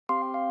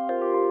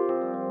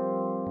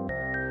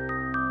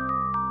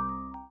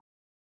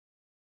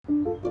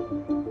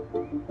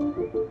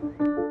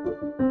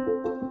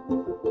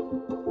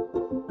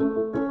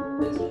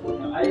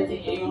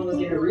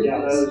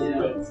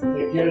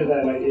They get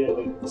that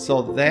idea.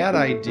 So that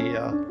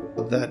idea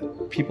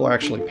that people are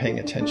actually paying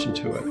attention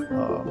to it,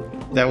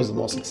 that was the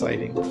most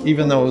exciting.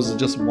 Even though it was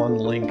just one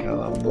link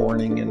on a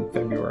morning in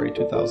February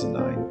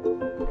 2009.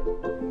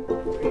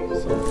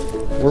 So,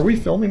 were we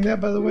filming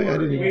that, by the way? I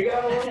didn't even...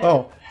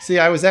 Oh, see,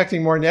 I was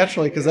acting more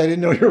naturally because I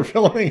didn't know you were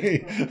filming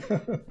me.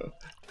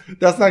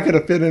 That's not going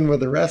to fit in with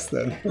the rest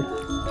then.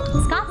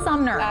 Scott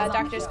Sumner.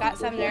 Dr. Scott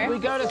Sumner. We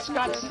go to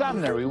Scott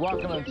Sumner. We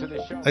welcome him to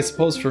the show. I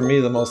suppose for me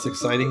the most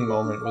exciting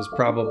moment was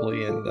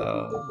probably in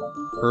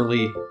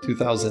early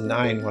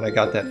 2009 when I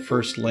got that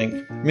first link.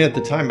 I mean, at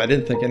the time I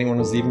didn't think anyone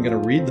was even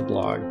going to read the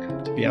blog,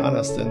 to be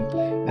honest.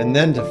 And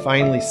then to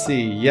finally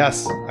see,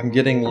 yes, I'm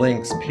getting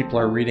links, people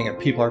are reading it,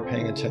 people are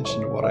paying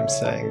attention to what I'm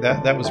saying.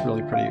 That was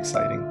really pretty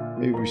exciting.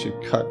 Maybe we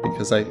should cut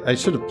because I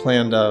should have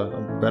planned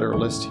a better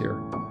list here.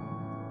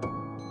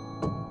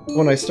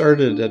 When I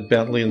started at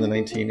Bentley in the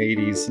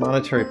 1980s,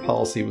 monetary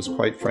policy was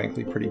quite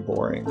frankly pretty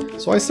boring.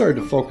 So I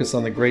started to focus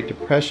on the Great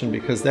Depression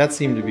because that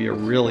seemed to be a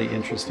really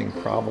interesting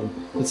problem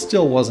that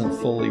still wasn't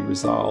fully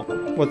resolved.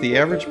 What the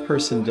average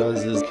person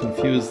does is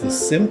confuse the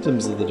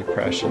symptoms of the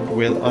Depression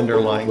with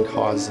underlying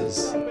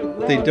causes.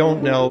 They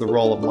don't know the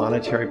role of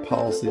monetary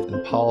policy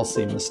and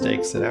policy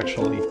mistakes that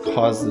actually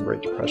caused the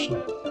Great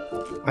Depression.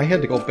 I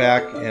had to go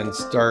back and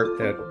start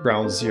at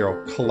ground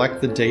zero, collect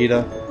the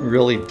data,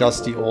 really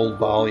dusty old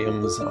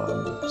volumes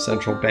on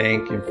central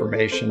bank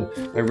information.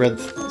 I read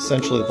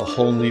essentially the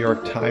whole New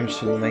York Times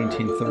from the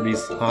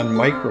 1930s on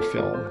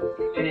microfilm.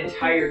 An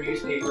entire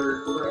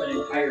newspaper for an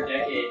entire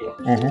decade.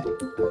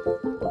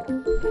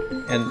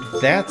 And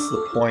that's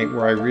the point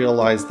where I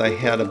realized I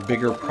had a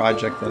bigger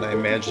project than I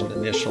imagined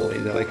initially,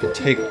 that I could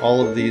take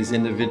all of these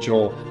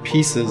individual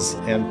pieces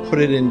and put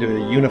it into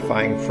a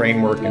unifying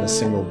framework in a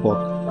single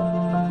book.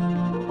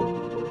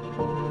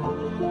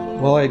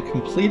 Well, I had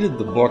completed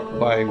the book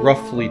by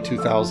roughly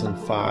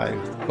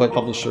 2005, but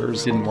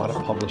publishers didn't want to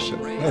publish it.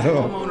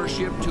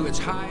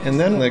 And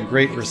then the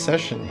Great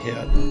Recession hit.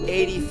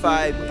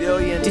 $85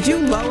 billion. Did you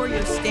lower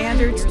your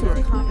standards to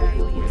accommodate?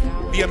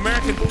 The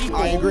American people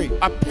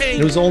are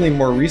paying. It was only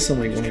more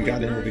recently when we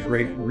got into the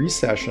Great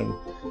Recession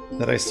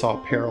that I saw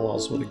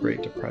parallels with the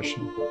Great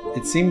Depression.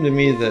 It seemed to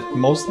me that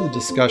most of the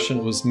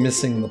discussion was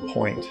missing the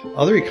point.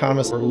 Other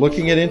economists were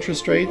looking at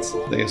interest rates.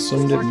 They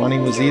assumed that money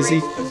was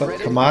easy, but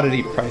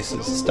commodity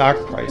prices, stock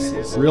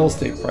prices, real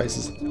estate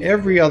prices,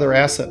 every other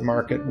asset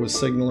market was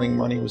signaling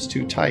money was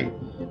too tight.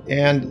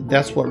 And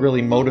that's what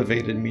really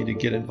motivated me to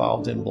get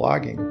involved in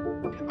blogging.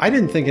 I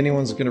didn't think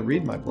anyone was going to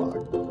read my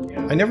blog.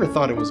 I never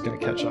thought it was going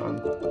to catch on.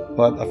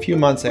 But a few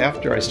months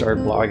after I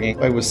started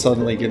blogging, I was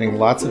suddenly getting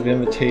lots of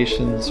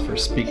invitations for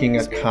speaking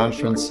at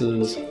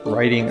conferences,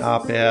 writing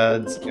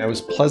op-eds. I was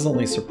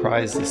pleasantly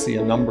surprised to see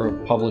a number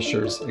of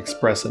publishers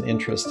express an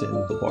interest in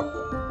the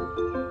book.